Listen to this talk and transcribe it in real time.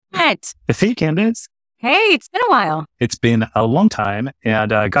Matt. Hey, Candace. Hey, it's been a while. It's been a long time.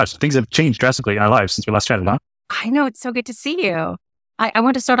 And gosh, things have changed drastically in our lives since we last chatted, huh? I know, it's so good to see you. I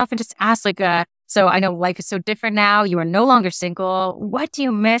want to start off and just ask, so I know life is so different now. You are no longer single. What do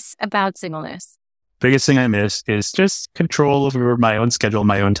you miss about singleness? Biggest thing I miss is just control over my own schedule,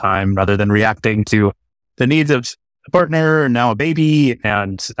 my own time, rather than reacting to the needs of a partner, now a baby.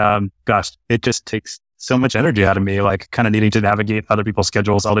 And gosh, it just takes so much energy out of me, like kind of needing to navigate other people's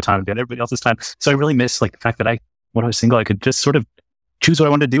schedules all the time and everybody else's time. So I really miss like the fact that when I was single, I could just sort of choose what I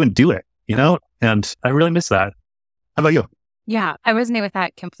wanted to do and do it, you know? And I really miss that. How about you? Yeah, I resonate with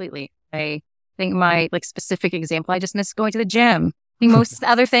that completely. I think my specific example, I just miss going to the gym. I think most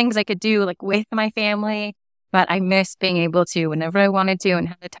other things I could do with my family, but I miss being able to whenever I wanted to and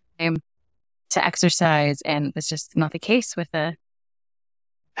have the time to exercise. And it's just not the case with a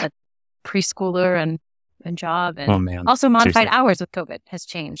preschooler and job. And oh, man. Also modified Seriously. hours with COVID has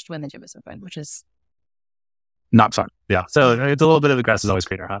changed when the gym is open, which is not fun. Yeah. So it's a little bit of the grass is always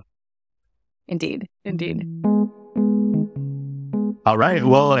greener, huh? Indeed. All right.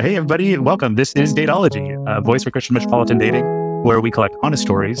 Well, hey, everybody. Welcome. This is Dateology, a voice for Christian metropolitan dating, where we collect honest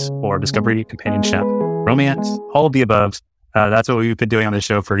stories for discovery, companionship, romance, all of the above. That's what we've been doing on this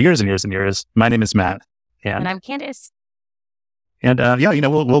show for years and years and years. My name is Matt. And I'm Candace. And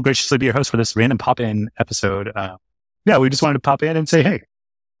we'll graciously be your host for this random pop-in episode. We just wanted to pop in and say, hey.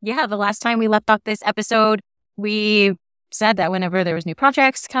 Yeah, the last time we left off this episode, we said that whenever there was new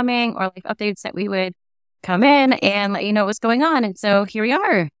projects coming or updates that we would come in and let you know what's going on. And so here we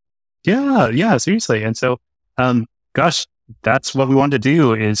are. Yeah, seriously. And so, that's what we wanted to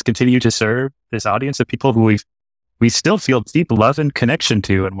do is continue to serve this audience of people who we still feel deep love and connection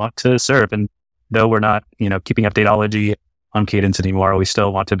to and want to serve. And though we're not, keeping up Dateology on Cadence anymore, we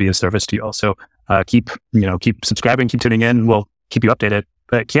still want to be of service to you all. So keep subscribing, keep tuning in. We'll keep you updated.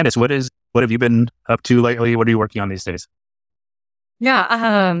 But Candace, what have you been up to lately? What are you working on these days?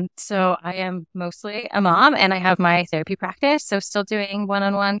 Yeah. So I am mostly a mom and I have my therapy practice. So still doing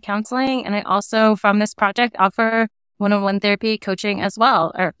one-on-one counseling. And I also, from this project, offer one-on-one therapy coaching as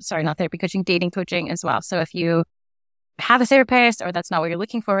well. Or sorry, not therapy coaching, dating coaching as well. So if you have a therapist or that's not what you're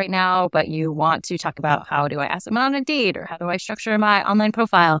looking for right now, but you want to talk about how do I ask someone on a date or how do I structure my online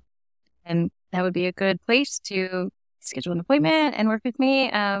profile, and that would be a good place to schedule an appointment and work with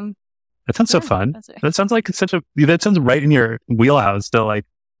me. That sounds so fun. That sounds like that sounds right in your wheelhouse to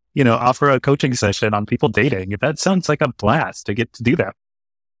offer a coaching session on people dating. That sounds like a blast to get to do that.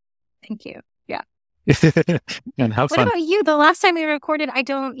 Thank you. Yeah. And how fun. What about you? The last time we recorded, I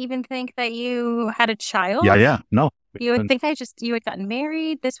don't even think that you had a child. Yeah. No. You would think you had gotten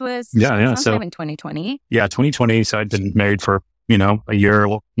married. This was sometime in 2020. Yeah, 2020. So I'd been married for, a year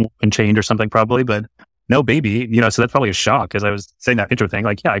and change or something probably, but no baby, so that's probably a shock because I was saying that intro thing.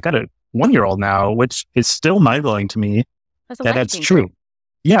 I got a 1-year-old now, which is still mind-blowing to me that's true.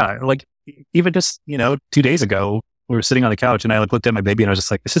 Yeah. Even just, 2 days ago, we were sitting on the couch and I looked at my baby and I was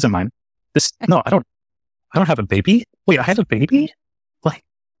just like, this isn't mine. No, I don't have a baby. Wait, I have a baby?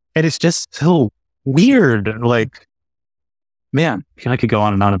 And it's just so weird. Man, I could go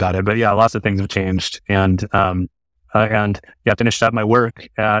on and on about it, but yeah, lots of things have changed. And finished up my work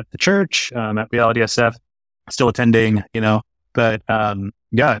at the church, at Reality SF, still attending, but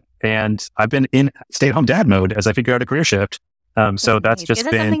and I've been in stay-at-home dad mode as I figure out a career shift. So that's just Is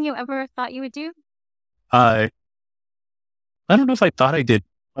that something you ever thought you would do? I don't know if I thought I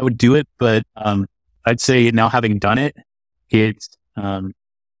would do it, but I'd say now having done it, it's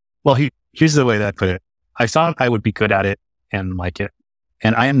here's the way that I put it. I thought I would be good at it and like it,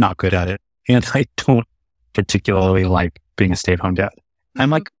 and I am not good at it, and I don't particularly like being a stay-at-home dad.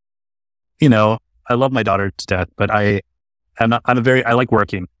 I'm I love my daughter to death, but I like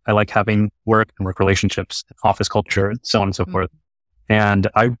working. I like having work and work relationships, office culture, and so on and so forth. And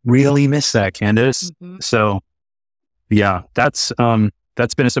I really miss that, Candace. Mm-hmm. So yeah, that's been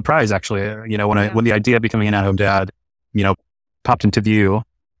a surprise actually. When the idea of becoming an at-home dad, popped into view,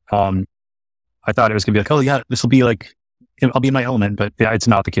 I thought it was gonna be like, oh yeah, this will be I'll be in my element, but yeah, it's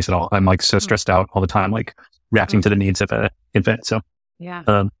not the case at all. I'm so stressed out all the time, reacting to the needs of an infant. So yeah,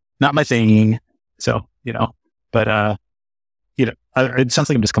 not my thing. So, but it sounds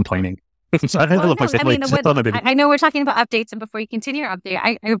like I'm just complaining. I know we're talking about updates, and before you continue your update,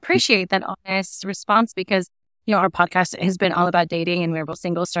 I appreciate that honest response because, our podcast has been all about dating and we're both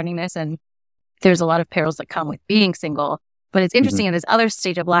single starting this, and there's a lot of perils that come with being single, but it's interesting in this other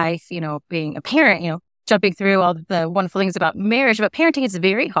stage of life, being a parent, jumping through all the wonderful things about marriage, but parenting is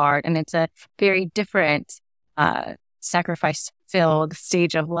very hard and it's a very different, sacrifice-filled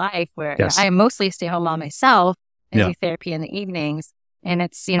stage of life where I am mostly a stay-at-home mom myself and do therapy in the evenings. And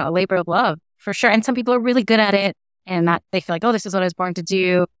it's, a labor of love for sure. And some people are really good at it and that they feel like, oh, this is what I was born to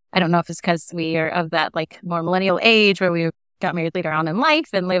do. I don't know if it's because we are of that like more millennial age where we got married later on in life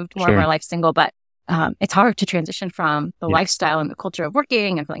and lived more of our life single. But it's hard to transition from the lifestyle and the culture of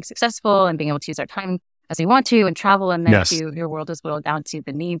working and feeling successful and being able to use our time as we want to and travel. And then to your world is whittled down to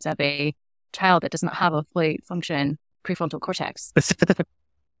the needs of a child that does not have a fully function prefrontal cortex.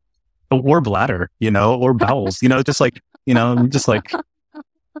 Or bladder, or bowels, just like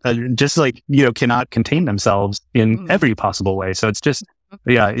cannot contain themselves in every possible way. So it's just,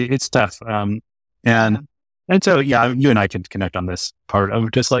 it's tough. And so, you and I can connect on this part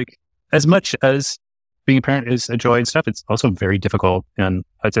of just like, as much as being a parent is a joy and stuff, it's also very difficult. And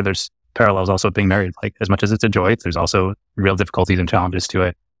I'd say there's parallels also with being married. Like as much as it's a joy, there's also real difficulties and challenges to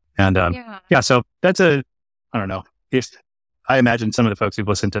it. And so that's I don't know. If I imagine some of the folks who've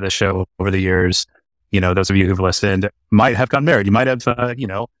listened to this show over the years, those of you who've listened might have gotten married. You might have,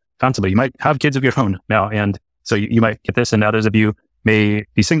 found somebody. You might have kids of your own now. And so you might get this, and others of you may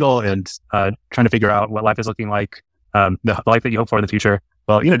be single and trying to figure out what life is looking like, the life that you hope for in the future.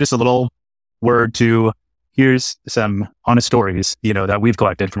 Well, just a little word to, here's some honest stories, that we've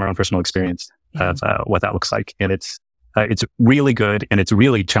collected from our own personal experience of what that looks like. And it's really good and it's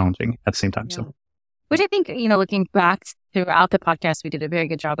really challenging at the same time. So, which I think, looking back throughout the podcast, we did a very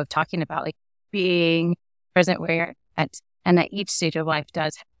good job of talking about like being present where you're at, and that each stage of life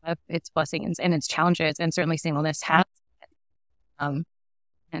does have its blessings and its challenges, and certainly singleness has.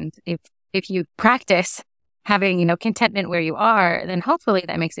 And if you practice having, contentment where you are, then hopefully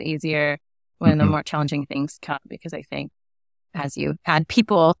that makes it easier when the more challenging things come. Because I think as you add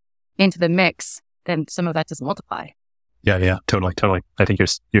people into the mix, then some of that does multiply. Yeah, totally. I think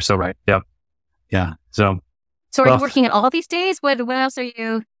you're so right. Yeah. So are you working at all these days? What else are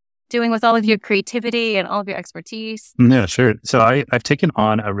you doing with all of your creativity and all of your expertise? Yeah, sure. So I've taken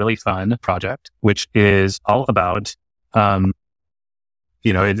on a really fun project, which is all about,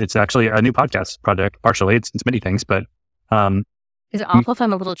 it's actually a new podcast project. Partially, it's many things, but is it awful if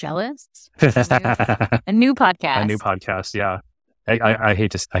I'm a little jealous? A new podcast. A new podcast. Yeah. I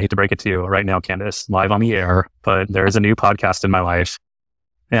hate to break it to you right now, Candace, live on the air, but there is a new podcast in my life.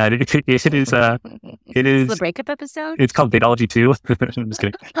 And it is the breakup episode? It's called Dateology 2. I'm just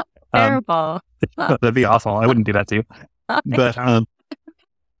kidding. Terrible. That'd be awful. I wouldn't do that to you.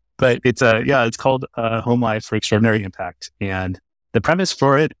 But it's called Home Life for Extraordinary Impact. And the premise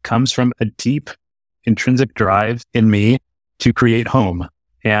for it comes from a deep intrinsic drive in me to create home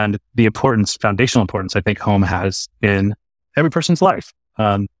and the foundational importance I think home has in every person's life.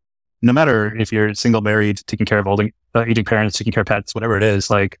 No matter if you're single, married, taking care of aging parents, taking care of pets, whatever it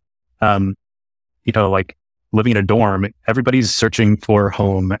is, like living in a dorm, everybody's searching for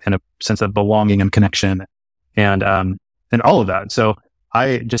home and a sense of belonging and connection and all of that. So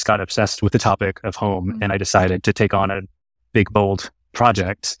I just got obsessed with the topic of home and I decided to take on a big, bold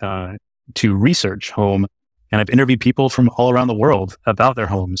project to research home. And I've interviewed people from all around the world about their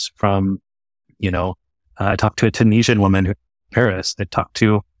homes I talked to a Tunisian woman in Paris. I talked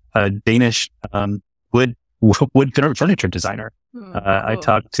to a Danish wood furniture designer. I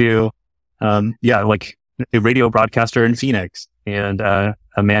talked to a radio broadcaster in Phoenix and a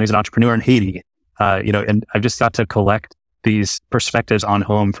man who's an entrepreneur in Haiti. And I've just got to collect these perspectives on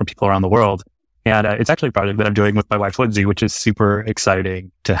home from people around the world. And it's actually a project that I'm doing with my wife, Lindsay, which is super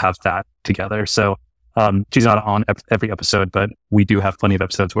exciting to have that together. So she's not on every episode, but we do have plenty of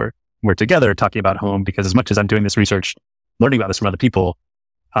episodes where we're together talking about home, because as much as I'm doing this research, learning about this from other people,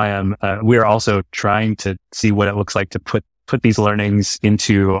 we're also trying to see what it looks like to put these learnings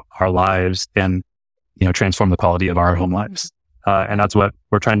into our lives and, transform the quality of our home lives. And that's what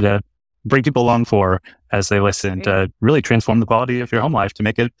we're trying to bring people along for as they listen, to really transform the quality of your home life, to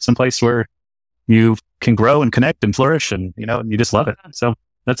make it someplace where you can grow and connect and flourish and, you just love it. So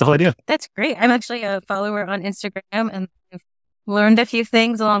that's the whole idea. That's great. I'm actually a follower on Instagram and I've learned a few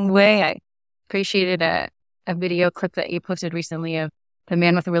things along the way. I appreciated a video clip that you posted recently of the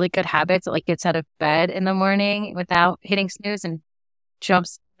man with really good habits that gets out of bed in the morning without hitting snooze and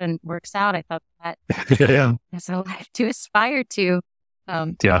jumps and works out. I thought that is a life to aspire to.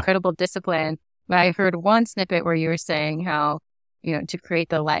 Incredible discipline. But I heard one snippet where you were saying how, to create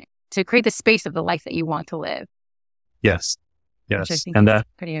the space of the life that you want to live. Yes. Which I think is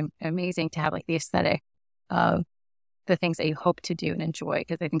pretty amazing to have the aesthetic of the things that you hope to do and enjoy.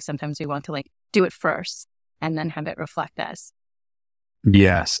 Because I think sometimes we want to do it first and then have it reflect us.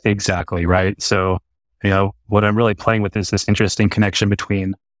 Yes, exactly. Right. So, what I'm really playing with is this interesting connection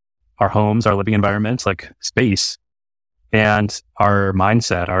between our homes, our living environments, like space, and our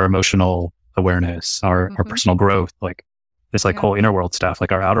mindset, our emotional awareness, our personal growth. this like whole inner world stuff,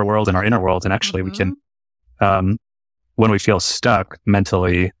 like our outer world and our inner world. And actually we can, when we feel stuck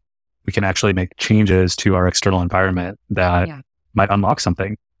mentally, we can actually make changes to our external environment that might unlock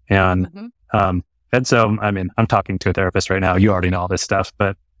something. And so, I mean, I'm talking to a therapist right now. You already know all this stuff,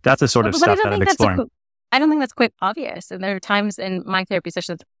 but that's the sort of stuff that I'm exploring. I don't think that's quite obvious. And there are times in my therapy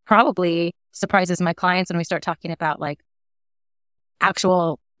sessions that probably surprises my clients when we start talking about like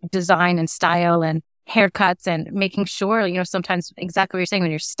actual design and style and haircuts and making sure, sometimes exactly what you're saying,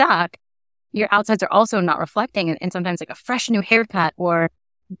 when you're stuck, your outsides are also not reflecting. And sometimes like a fresh new haircut or,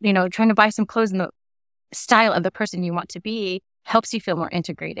 trying to buy some clothes in the style of the person you want to be helps you feel more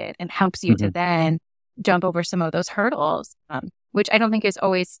integrated and helps you to then jump over some of those hurdles, which I don't think is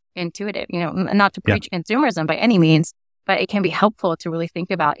always intuitive, not to preach consumerism by any means, but it can be helpful to really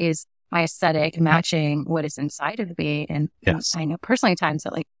think about, is my aesthetic matching what is inside of me? And I know personally times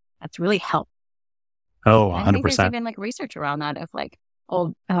that like that's really helped. Oh, 100%. I think there's even like research around that of like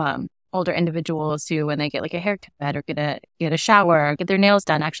older individuals who, when they get like a haircut or get a shower or get their nails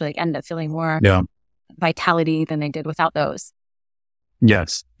done, actually like end up feeling more vitality than they did without those.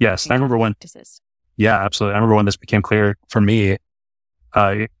 Yes. I remember when. Yeah, absolutely. I remember when this became clear for me.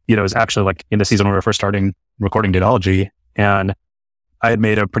 It was actually like in the season when we were first starting recording Datology, and I had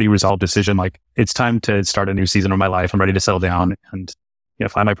made a pretty resolved decision. Like, it's time to start a new season of my life. I'm ready to settle down and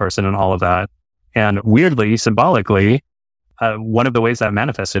find my person and all of that. And weirdly, symbolically, one of the ways that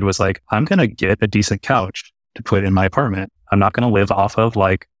manifested was like, I'm going to get a decent couch to put in my apartment. I'm not going to live off of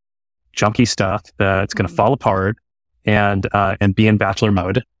like junky stuff that's going to fall apart and be in bachelor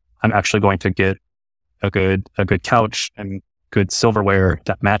mode. I'm actually going to get a good couch and good silverware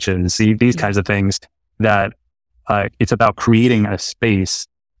that matches these kinds of things. That it's about creating a space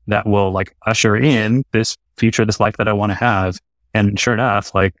that will like usher in this future, this life that I want to have. And sure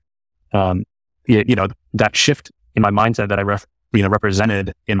enough, like that shift in my mindset that I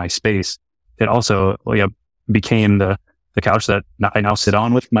represented in my space, it also became the couch that I now sit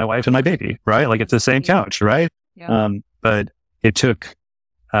on with my wife and my baby, right? Like, it's the same couch, right? Yeah. But it took,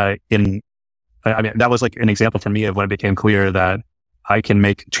 that was like an example for me of when it became clear that I can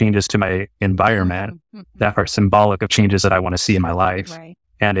make changes to my environment that are symbolic of changes that I want to see in my life. Right.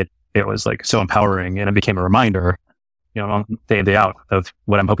 And it was like so empowering, and it became a reminder, day in, day out of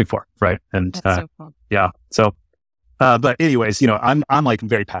what I'm hoping for. Right. And, that's so cool. Yeah. So, but anyways, I'm like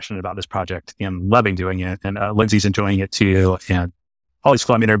very passionate about this project and loving doing it. And, Lindsay's enjoying it too. And all these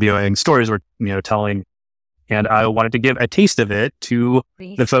people I'm interviewing, stories we're, telling. And I wanted to give a taste of it to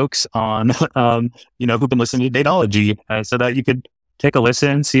the folks on, who've been listening to Datology, so that you could take a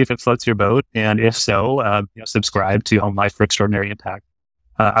listen, see if it floats your boat. And if so, subscribe to Home Life for Extraordinary Impact.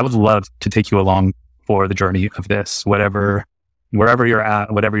 I would love to take you along for the journey of this, wherever you're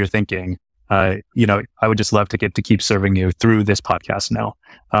at, whatever you're thinking. I would just love to get to keep serving you through this podcast now.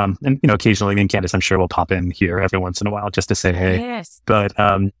 And, occasionally me and Candace, I'm sure we'll pop in here every once in a while just to say, hey, yes. But,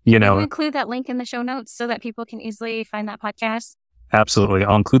 we'll include that link in the show notes so that people can easily find that podcast. Absolutely.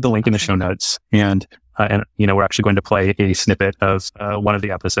 I'll include the link in the show notes, and we're actually going to play a snippet of, one of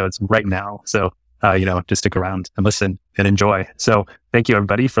the episodes right now. So, just stick around and listen and enjoy. So thank you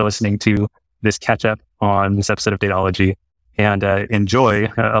everybody for listening to this catch up on this episode of Datology. And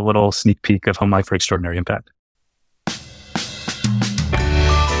enjoy a little sneak peek of Home Life for Extraordinary Impact.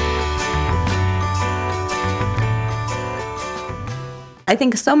 I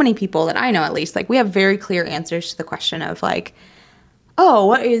think so many people that I know, at least, like, we have very clear answers to the question of like, oh,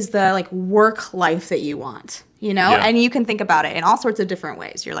 what is the like work life that you want? And you can think about it in all sorts of different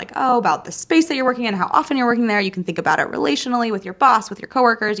ways. You're like, oh, about the space that you're working in, how often you're working there. You can think about it relationally with your boss, with your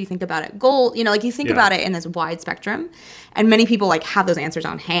coworkers. You think about it you think about it in this wide spectrum. And many people like have those answers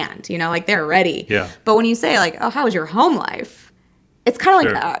on hand, like they're ready. Yeah. But when you say like, oh, how is your home life? It's kind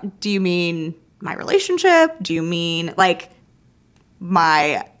of like, do you mean my relationship? Do you mean like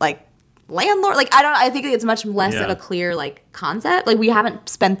my like landlord? Like, I think it's much less of a clear like concept. Like, we haven't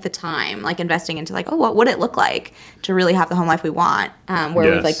spent the time like investing into like, oh, what would it look like to really have the home life we want, where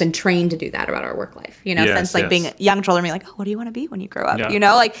we've like been trained to do that about our work life, since like being young children, being like, oh, what do you want to be when you grow up?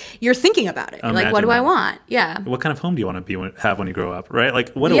 Like you're thinking about it. You're like, what do I want? Yeah. What kind of home do you want to have when you grow up? Right.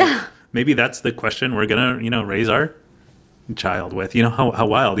 Like, maybe that's the question we're going to, raise our child with, how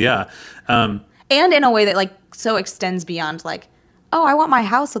wild. Yeah. And in a way that like so extends beyond like, oh, I want my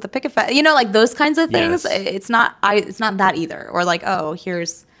house with a picket fence, like those kinds of things. Yes. It's not that either. Or like, oh,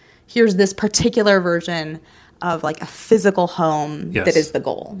 here's this particular version of like a physical home that is the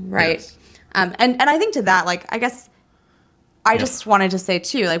goal, right? Yes. And I think to that, like, I guess I just wanted to say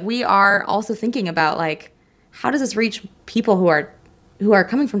too, like, we are also thinking about like, how does this reach people who are who are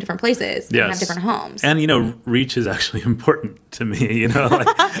coming from different places and Yes. have different homes. And, reach is actually important to me, like,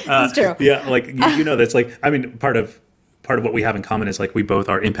 It's true. Yeah. Like, that's like, I mean, part of what we have in common is like, we both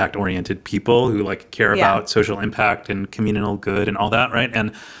are impact oriented people who like care Yeah. about social impact and communal good and all that. Right.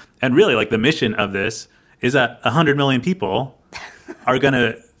 And really like the mission of this is that 100 million people are going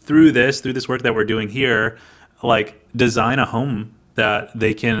to, through this work that we're doing here, like design a home that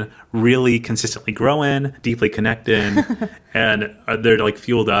they can really consistently grow in, deeply connect in, and they're like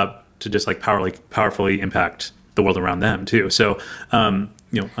fueled up to just like powerfully impact the world around them too. So,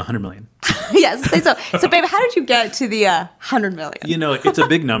 100 million. Yes. So babe, how did you get to the 100 million? It's a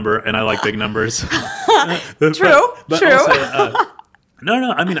big number, and I like big numbers. True. But also,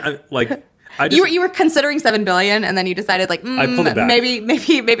 no. I mean, I just, You were considering 7 billion, and then you decided like I pulled it back.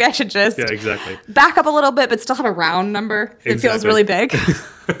 maybe I should just yeah, exactly. back up a little bit, but still have a round number. It feels Exactly. really big.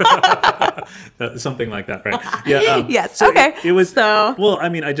 Something like that, right? Yeah. Yes. So Okay. It was so. well. I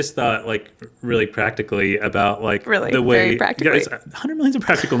mean, I just thought like really practically about like Really, the way. very practically. Yeah, 100 million is a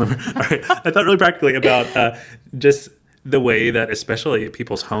practical number. All right. I thought really practically about just the way that, especially at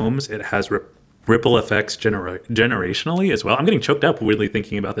people's homes, it has ripple effects generationally as well. I'm getting choked up really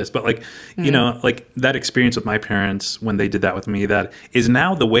thinking about this, but like like that experience with my parents when they did that with me, that is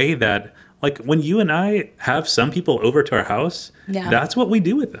now the way that like when you and I have some people over to our house, Yeah. that's what we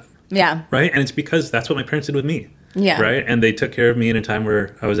do with them. Yeah. Right. And it's because that's what my parents did with me. Yeah. Right. And they took care of me in a time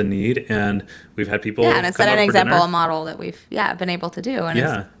where I was in need. And we've had people. Yeah, and it's come set an over for example, dinner. a model that we've been able to do, and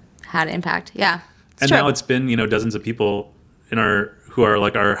Yeah. it's had impact. Yeah. And true. now it's been, dozens of people who are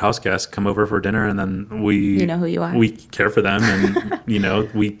like our house guests come over for dinner, and then we You know who you are. We care for them, and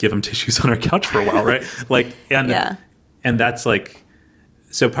we give them tissues on our couch for a while, right? Like, and Yeah. and that's like,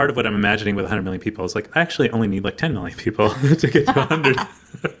 so part of what I'm imagining with 100 million people is like, I actually only need like 10 million people to get to 100.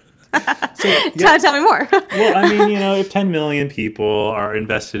 So, yeah. Tell me more. Well, I mean, if 10 million people are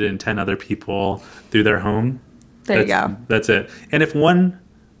invested in 10 other people through their home, There you go. That's it. And if one,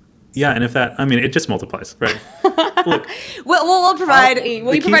 if that, I mean, it just multiplies, right? Look, We'll provide. Will the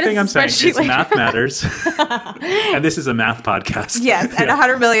you key provide thing a I'm saying spreadsheet is later? math matters. And this is a math podcast. Yes, and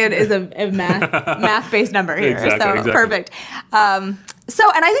 100 million is a math-based number here. Exactly. Perfect. So,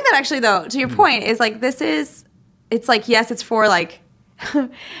 and I think that actually, though, to your point, is like it's like, yes, it's for like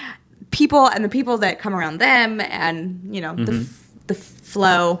people and the people that come around them, and the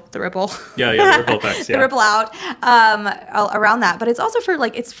flow, the ripple. Yeah, the ripple effects. Yeah. The ripple out around that. But it's also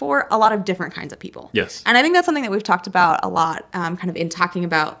it's for a lot of different kinds of people. Yes. And I think that's something that we've talked about a lot, kind of in talking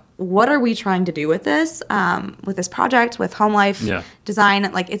about what are we trying to do with this project, with home life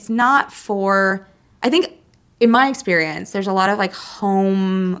design. Like, it's not for, I think in my experience, there's a lot of like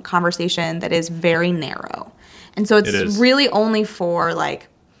home conversation that is very narrow. And so it's really only for like,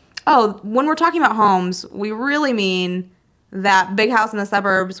 when we're talking about homes, we really mean that big house in the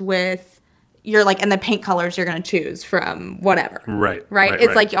suburbs with your and the paint colors you're going to choose from whatever. Right.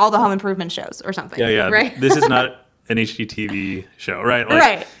 It's like all the home improvement shows or something. Yeah. Right. This is not an HGTV show, right? Like,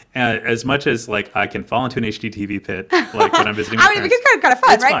 right. As much as like I can fall into an HGTV pit, like when I'm visiting my I mean, parents. it's kind of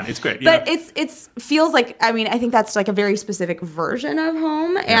fun, It's right? fun. It's great. But it feels like, I mean, I think that's like a very specific version of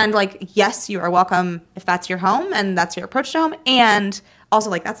home. And like, yes, you are welcome if that's your home and that's your approach to home. And also,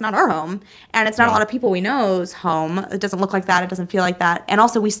 like, that's not our home. And it's not a lot of people we know's home. It doesn't look like that. It doesn't feel like that. And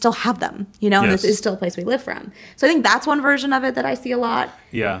also, we still have them, and this is still a place we live from. So I think that's one version of it that I see a lot.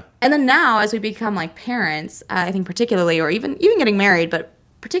 Yeah. And then now, as we become like parents, I think particularly, or even getting married, but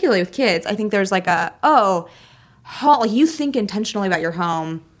particularly with kids, I think there's like you think intentionally about your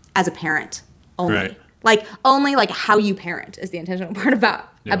home as a parent only. Right. Like only like how you parent is the intentional part about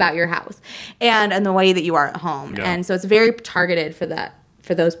your house and the way that you are at home. Yeah. And so it's very targeted for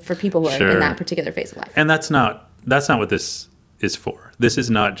people who are in that particular phase of life. And that's not what this is for. This is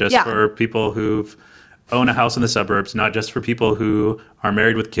not just for people who've own a house in the suburbs, not just for people who are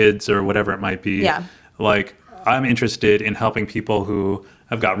married with kids or whatever it might be. Yeah. Like, I'm interested in helping people who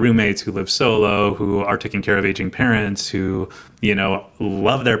have got roommates who live solo, who are taking care of aging parents, who,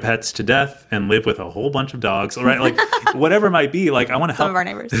 love their pets to death and live with a whole bunch of dogs, right? Like, whatever it might be, like, I want to help. Some of our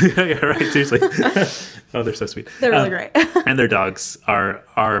neighbors. Yeah, right, seriously. Oh, they're so sweet. They're really great. And their dogs are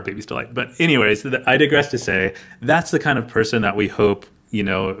our baby's delight. But anyways, I digress to say, that's the kind of person that we hope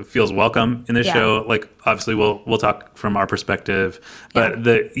feels welcome in this show. Like, obviously, we'll talk from our perspective, but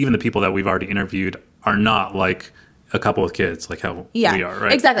even the people that we've already interviewed are not like a couple with kids, like how we are,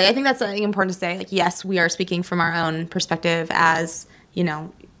 right? Exactly. I think that's something important to say. Like, yes, we are speaking from our own perspective as,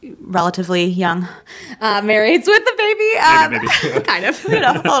 relatively young marrieds with the baby. Maybe. Kind of,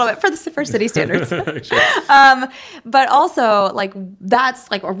 a little bit for city standards. Sure. But also, like, that's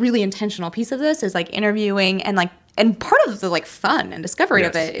like a really intentional piece of this is like interviewing and like and part of the like fun and discovery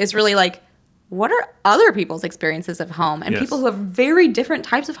of it is really like, what are other people's experiences of home, and people who have very different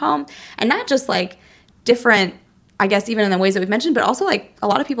types of home, and not just like different, I guess, even in the ways that we've mentioned, but also like a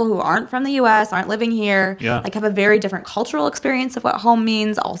lot of people who aren't from the US, aren't living here, like have a very different cultural experience of what home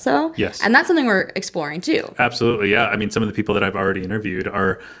means also. Yes. And that's something we're exploring too. Absolutely. Yeah. I mean, some of the people that I've already interviewed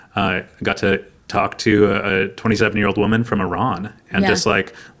got to talk to a 27-year-old woman from Iran, and just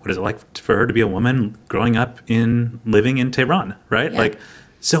like, what is it like for her to be a woman living in Tehran, right? Like,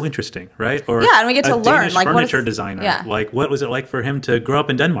 so interesting, right? Or and we get to learn, Danish like, furniture designer, like what was it like for him to grow up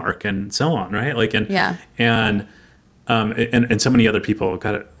in Denmark and so on, right? Like, and so many other people. Like,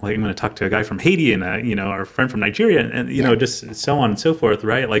 I'm going to talk to a guy from Haiti and our friend from Nigeria, and just so on and so forth,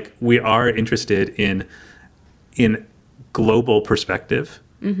 right? Like, we are interested in global perspective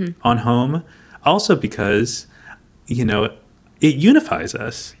on home, also because it unifies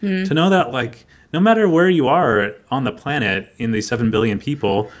us to know that, like, no matter where you are on the planet in these 7 billion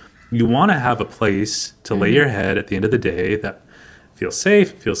people, you want to have a place to lay your head at the end of the day that feels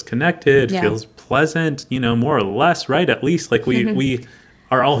safe, feels connected, feels pleasant, more or less, right? At least, like, we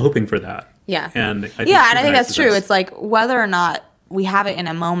are all hoping for that. Yeah. And I think that's true. It's like whether or not we have it in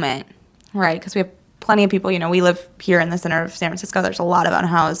a moment, right? Because we have plenty of people, we live here in the center of San Francisco. There's a lot of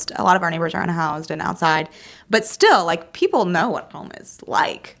unhoused. A lot of our neighbors are unhoused and outside. But still, like, people know what home is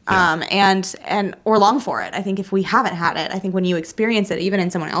like, and or long for it. I think if we haven't had it, I think when you experience it, even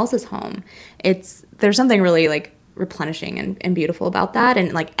in someone else's home, there's something really like replenishing and beautiful about that,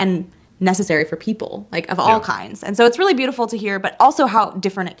 and necessary for people, like, of all kinds. And so it's really beautiful to hear, but also how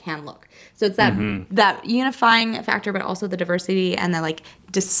different it can look. So it's that unifying factor, but also the diversity and the like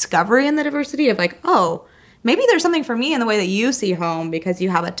discovery in the diversity of like, oh, maybe there's something for me in the way that you see home, because you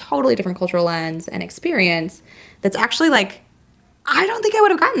have a totally different cultural lens and experience that's actually like, I don't think I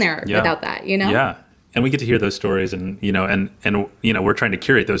would have gotten there without that, Yeah. And we get to hear those stories, and we're trying to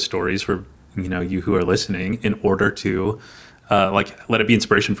curate those stories for you who are listening, in order to let it be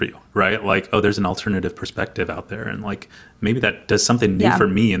inspiration for you, right? Like, oh, there's an alternative perspective out there, and like, maybe that does something new for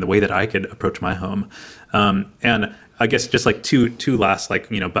me in the way that I could approach my home. And I guess just like two last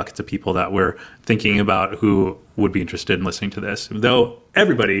buckets of people that we're thinking about who would be interested in listening to this, though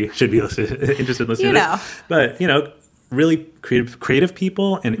everybody should be interested in listening to this. But really creative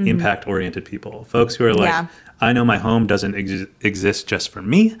people and impact oriented people, folks who are like, I know my home doesn't exist just for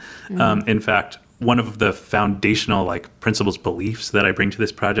me. In fact, one of the foundational principles, beliefs that I bring to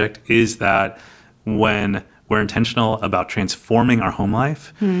this project is that when we're intentional about transforming our home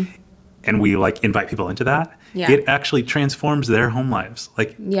life, and we invite people into that, it actually transforms their home lives.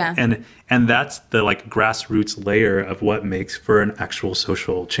 And that's the grassroots layer of what makes for an actual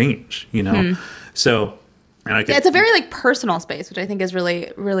social change, So, and it's a very personal space, which I think is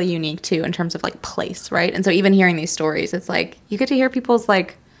really, really unique too, in terms of place, right? And so even hearing these stories, it's like you get to hear people's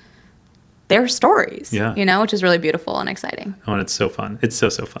their stories, which is really beautiful and exciting. Oh, and it's so fun. It's so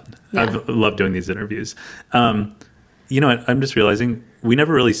fun. Yeah. I've loved doing these interviews. I'm just realizing we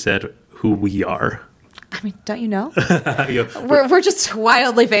never really said who we are. I mean, don't you know? We're just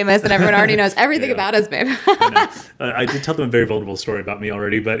wildly famous, and everyone already knows everything about us, babe. I did tell them a very vulnerable story about me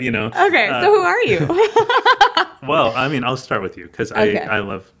already, but Okay, so who are you? Well, I mean, I'll start with you, because I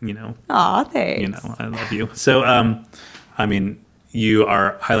love, Aw, thanks. I love you. So, I mean, you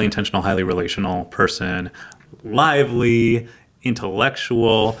are highly intentional, highly relational person, lively,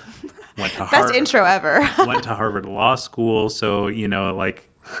 intellectual, went to Best intro ever. Went to Harvard Law School, so,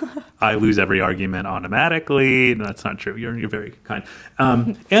 I lose every argument automatically. No, that's not true. You're very kind.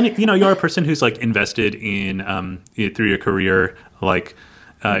 And, you're a person who's invested in, through your career,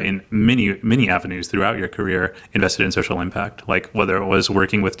 in many avenues throughout your career, invested in social impact, whether it was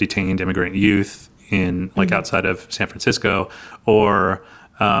working with detained immigrant youth in outside of San Francisco, or,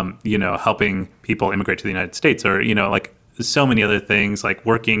 helping people immigrate to the United States, or, so many other things,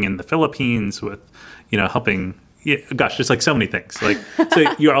 working in the Philippines with, helping. Yeah, gosh, just so many things.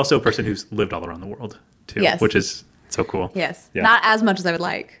 So you're also a person who's lived all around the world too, which is so cool. Yes, not as much as I would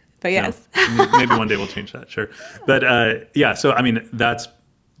like, but yes. No. Maybe one day we'll change that, sure. But so I mean, that's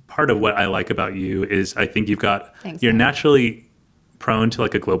part of what I like about you is I think you're naturally prone to a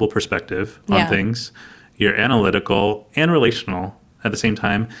global perspective on things. You're analytical and relational at the same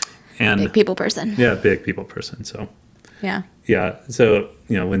time, and big people person. Yeah, big people person. So yeah. So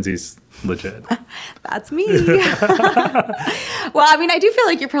Lindsay's legit. That's me. Well, I mean, I do feel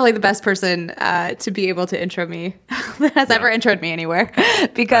like you're probably the best person to be able to intro me that has ever introed me anywhere,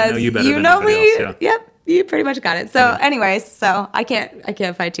 because you know me. Else, Yep, you pretty much got it. So, anyways, so I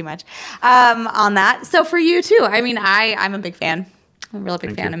can't fight too much on that. So for you too, I mean, I'm a big fan. I'm a really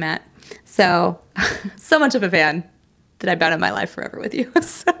big fan of Matt. So, so much of a fan that I've been in my life forever with you.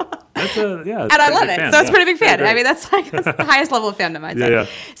 So. And I love it. So it's a pretty big fan. I mean, that's the highest level of fandom, I'd say.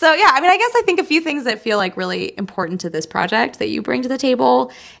 So yeah, I mean, I guess I think a few things that feel like really important to this project that you bring to the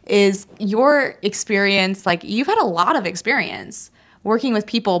table is your experience. Like, you've had a lot of experience working with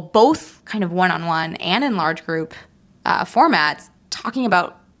people, both kind of one-on-one and in large group formats, talking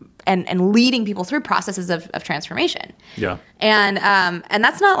about and leading people through processes of transformation. Yeah. And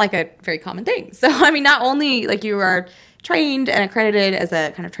that's not like a very common thing. So, I mean, not only like you are trained and accredited as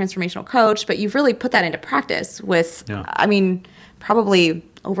a kind of transformational coach, but you've really put that into practice with, I mean, probably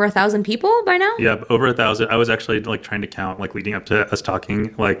over 1,000 people by now? Yeah, over 1,000. I was actually like trying to count, like leading up to us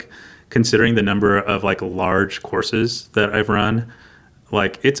talking, like considering the number of like large courses that I've run,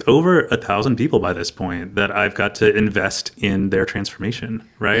 like it's over 1,000 people by this point that I've got to invest in their transformation,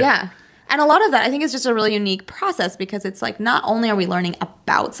 right? Yeah. And a lot of that I think is just a really unique process because it's like not only are we learning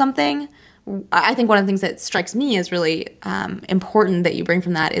about something, I think one of the things that strikes me as really important that you bring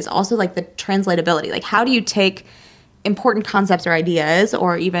from that is also like the translatability. Like, how do you take important concepts or ideas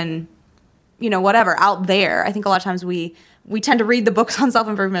or even, you know, whatever out there? I think a lot of times we tend to read the books on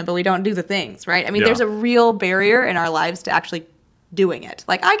self-improvement, but we don't do the things, right? I mean, there's a real barrier in our lives to actually doing it.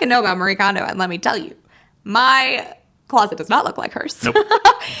 Like, I can know about Marie Kondo, and let me tell you, my closet does not look like hers. Nope.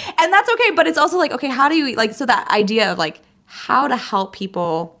 And that's okay, but it's also like, okay, how do you, like, so that idea of like how to help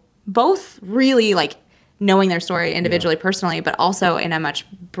people both really like knowing their story individually, personally, but also in a much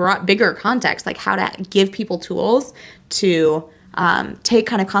bigger context, like how to give people tools to take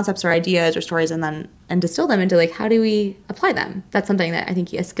kind of concepts or ideas or stories and distill them into like, how do we apply them? That's something that I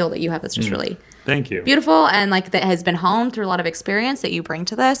think a skill that you have that's just really Thank you. beautiful and like that has been honed through a lot of experience that you bring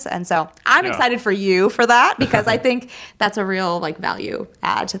to this. And so I'm excited for you for that because I think that's a real like value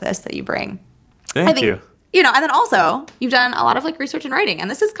add to this that you bring. Thank you. You know, and then also you've done a lot of like research and writing, and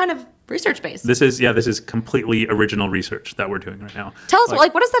this is kind of research based. This is completely original research that we're doing right now. Tell us,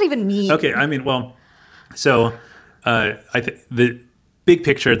 like what does that even mean? Okay, I mean, well, so I think the big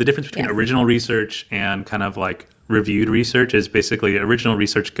picture, the difference between original research and kind of like reviewed research is basically original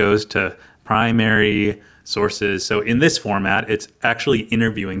research goes to primary sources. So in this format, it's actually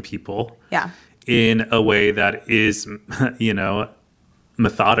interviewing people in a way that is, you know,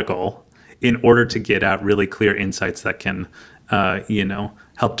 methodical in order to get out really clear insights that can, you know,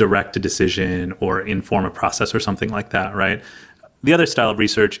 help direct a decision or inform a process or something like that, right? The other style of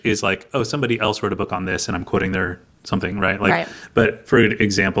research is like, oh, somebody else wrote a book on this and I'm quoting their something, right? Like, but for an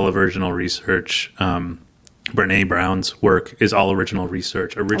example of original research, Brene Brown's work is all original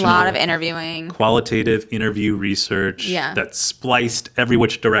research. A lot of interviewing. Qualitative interview research that's spliced every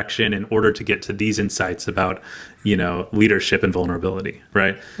which direction in order to get to these insights about, you know, leadership and vulnerability,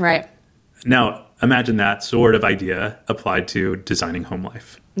 right? Right. Now, imagine that sort of idea applied to designing home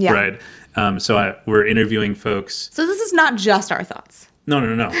life, right? So we're interviewing folks. So this is not just our thoughts. No.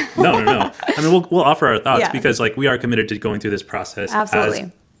 I mean, we'll offer our thoughts because, like, we are committed to going through this process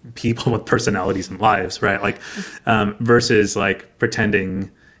as people with personalities and lives, right? Like, versus like pretending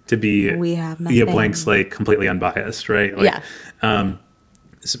to be a blank slate, completely unbiased, right? Like,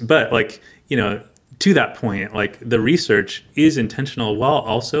 but like, you know, to that point, like the research is intentional while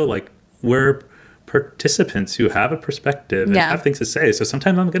also like we're participants who have a perspective and have things to say. So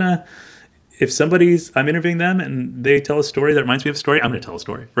sometimes if I'm interviewing them and they tell a story that reminds me of a story, I'm going to tell a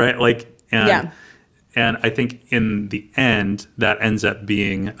story, right? Like, and I think in the end, that ends up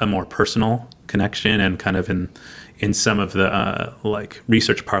being a more personal connection and kind of in some of the like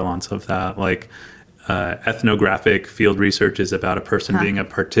research parlance of that, like ethnographic field research is about a person being a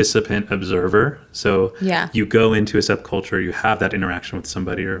participant observer. So you go into a subculture, you have that interaction with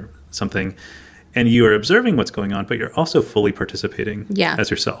somebody or something, and you are observing what's going on, but you're also fully participating as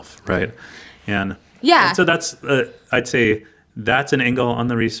yourself, right? And so that's, I'd say that's an angle on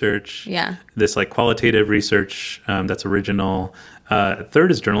the research. This like qualitative research that's original.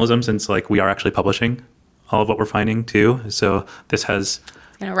 Third is journalism, since like we are actually publishing all of what we're finding too. So this has...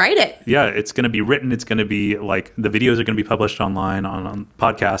 Gonna write it. Yeah, it's going to be written. It's going to be like the videos are going to be published online on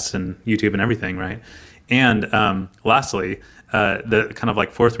podcasts and YouTube and everything, right? And lastly, the kind of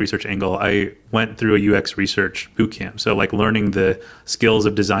like fourth research angle, I went through a UX research bootcamp. So like learning the skills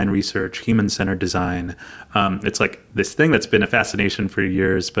of design research, human-centered design. It's like this thing that's been a fascination for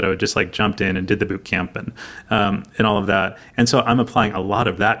years, but I would just like jumped in and did the bootcamp and all of that. And so I'm applying a lot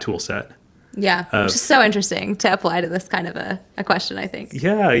of that tool set. Which is so interesting to apply to this kind of a question, I think.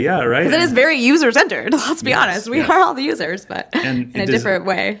 Yeah, right. Because it is very user-centered, let's be honest. We are all the users, but in a different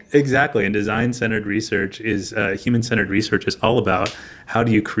way. Exactly. And design-centered research is, human-centered research is all about how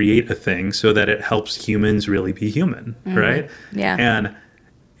do you create a thing so that it helps humans really be human, right?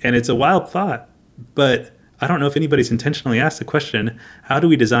 And it's a wild thought, but I don't know if anybody's intentionally asked the question, how do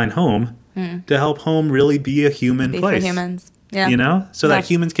we design home to help home really be a human place? For humans. Yeah. You know, so that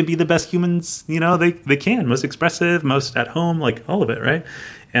humans can be the best humans, you know, they can, most expressive, most at home, like all of it, right?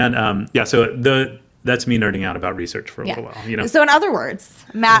 And so that's me nerding out about research for a little while, you know. So in other words,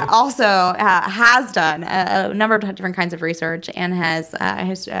 Matt also has done a number of different kinds of research and has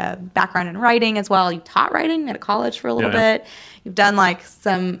his background in writing as well. You taught writing at a college for a little bit. You've done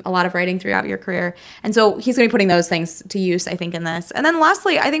a lot of writing throughout your career. And so he's going to be putting those things to use, I think, in this. And then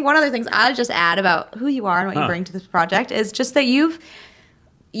lastly, I think one of the things I'll just add about who you are and what you bring to this project is just that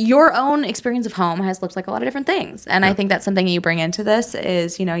your own experience of home has looked like a lot of different things. And I think that's something you bring into this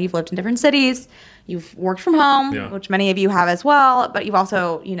is, you know, you've lived in different cities, you've worked from home, which many of you have as well, but you've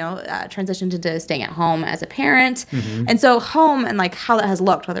also, you know, transitioned into staying at home as a parent. And so home and like how that has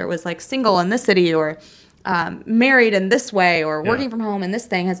looked, whether it was like single in this city or married in this way or working from home in this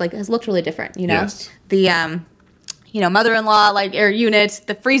thing has looked really different, you know. The mother-in-law or unit,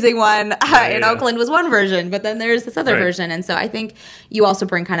 the freezing one in Oakland was one version, but then there's this other version. And so I think you also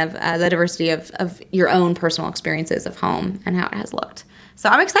bring kind of the diversity of your own personal experiences of home and how it has looked. So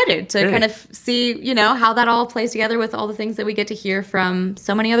I'm excited to kind of see, you know, how that all plays together with all the things that we get to hear from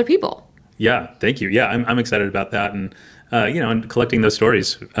so many other people. Yeah, thank you. Yeah, I'm excited about that. And, and collecting those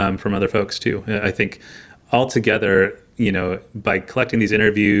stories from other folks too. I think altogether, you know, by collecting these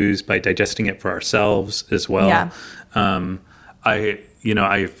interviews, by digesting it for ourselves as well,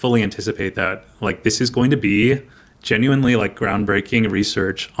 I fully anticipate that like this is going to be genuinely like groundbreaking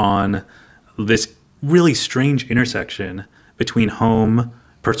research on this really strange intersection between home,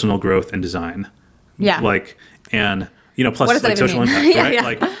 personal growth, and design. Yeah. And plus like social impact, right? Yeah.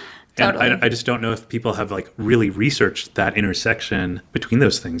 Like, totally. And I just don't know if people have like really researched that intersection between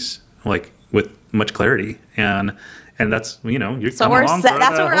those things like with much clarity. And that's, you're coming along for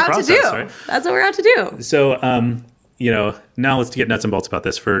that's what we're out process, to do. Right? That's what we're out to do. So, now let's get nuts and bolts about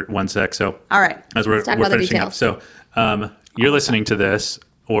this for 1 sec. So, all right, as we're finishing up. So, you're listening to this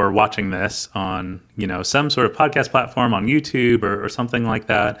or watching this on, some sort of podcast platform on YouTube or something like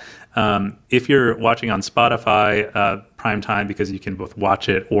that. If you're watching on Spotify, prime time, because you can both watch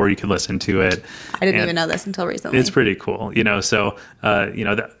it or you can listen to it. I didn't even know this until recently. It's pretty cool, So,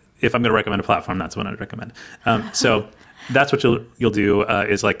 if I'm going to recommend a platform, that's what I'd recommend. So that's what you'll do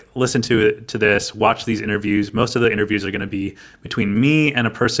is like listen to this, watch these interviews. Most of the interviews are going to be between me and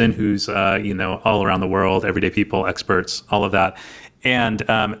a person who's all around the world, everyday people, experts, all of that. And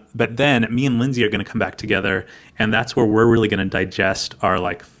but then me and Lindsay are going to come back together, and that's where we're really going to digest our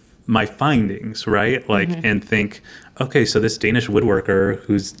my findings, right? And think, okay, so this Danish woodworker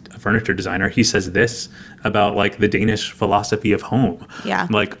who's a furniture designer, he says this about the Danish philosophy of home. Yeah.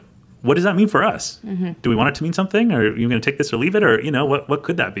 What does that mean for us? Mm-hmm. Do we want it to mean something? Or are you going to take this or leave it? Or, what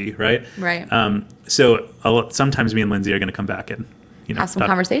could that be, right? Right. So sometimes me and Lindsay are going to come back and, have some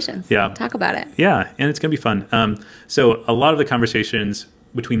conversations. Yeah. Talk about it. Yeah, and it's going to be fun. So a lot of the conversations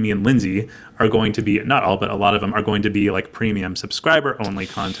between me and Lindsay are going to be, not all, but a lot of them are going to be premium subscriber only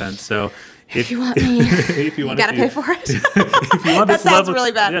content. So if you want me, if you gotta pay for it. If you want that sounds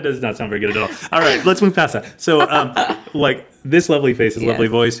really bad. That does not sound very good at all. All right, let's move past that. So this lovely face, this lovely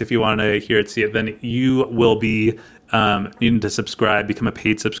voice, if you want to hear it, see it, then you will be needing to subscribe, become a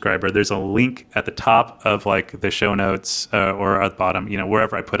paid subscriber. There's a link at the top of the show notes or at the bottom,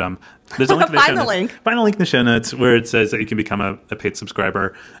 wherever I put them. There's a link in the show notes. Find the link in the show notes where it says that you can become a paid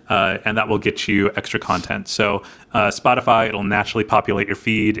subscriber, and that will get you extra content. So Spotify, it'll naturally populate your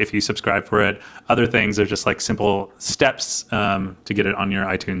feed if you subscribe for it. Other things are just simple steps to get it on your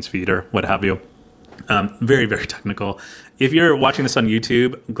iTunes feed or what have you. Very, very technical. If you're watching this on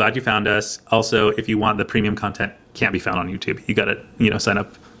YouTube, I'm glad you found us. Also, if you want the premium content, can't be found on YouTube. You got to, sign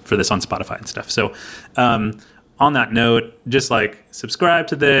up for this on Spotify and stuff. So, on that note, just subscribe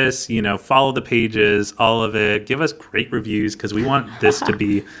to this, follow the pages, all of it. Give us great reviews because we want this to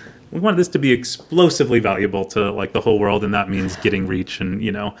be explosively valuable to the whole world, and that means getting reach and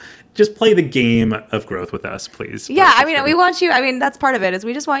just play the game of growth with us, please. Yeah, we want you. That's part of it is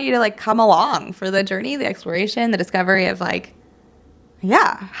we just want you to come along for the journey, the exploration, the discovery of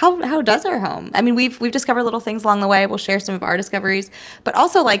how does our home? We've discovered little things along the way. We'll share some of our discoveries, but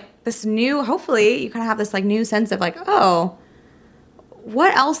also this new. Hopefully, you kind of have this new sense of oh,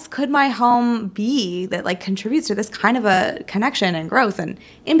 what else could my home be that contributes to this kind of a connection and growth and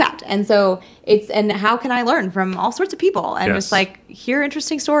impact? And so and how can I learn from all sorts of people and just hear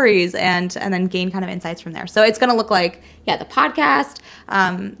interesting stories and then gain kind of insights from there. So it's going to look like the podcast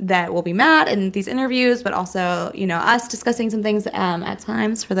that will be Matt and these interviews, but also, us discussing some things at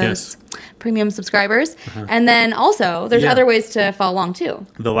times for those premium subscribers. And then also there's other ways to follow along too.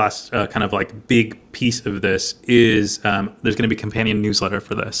 The last kind of like big piece of this is there's going to be a companion newsletter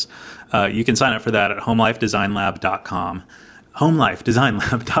for this. You can sign up for that at homelifedesignlab.com.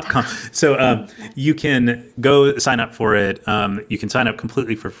 homelifedesignlab.com. So you can go sign up for it. You can sign up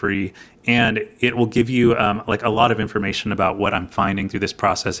completely for free, and it will give you like a lot of information about what I'm finding through this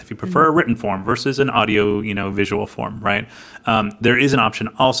process. If you prefer a written form versus an audio, visual form, right? There is an option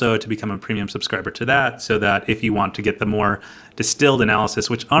also to become a premium subscriber to that, so that if you want to get the more distilled analysis,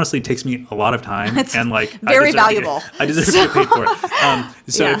 which honestly takes me a lot of time and like very valuable. I deserve to get paid for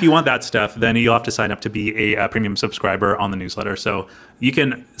it. So if you want that stuff, then you'll have to sign up to be a premium subscriber on the newsletter. So you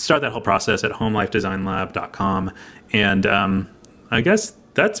can start that whole process at homelifedesignlab.com. And I guess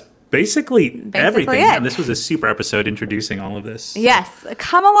that's basically everything. And this was a super episode introducing all of this. Yes.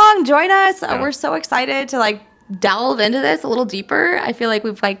 Come along, join us. We're so excited to like delve into this a little deeper. I feel like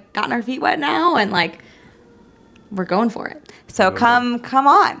we've like gotten our feet wet now and like we're going for it. So come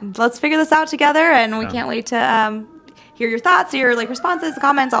on. Let's figure this out together, and we can't wait to hear your thoughts, your like responses,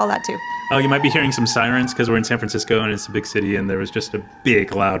 comments, all that too. Oh, you might be hearing some sirens because we're in San Francisco and it's a big city, and there was just a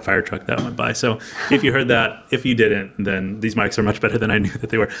big, loud fire truck that went by. So if you heard that, if you didn't, then these mics are much better than I knew that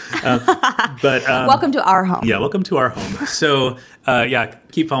they were. But welcome to our home. Yeah, welcome to our home. So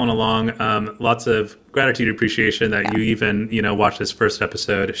keep following along. Lots of gratitude, appreciation that you even watch this first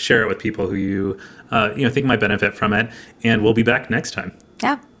episode. Share it with people who you think might benefit from it, and we'll be back next time.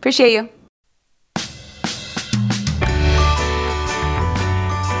 Yeah, appreciate you.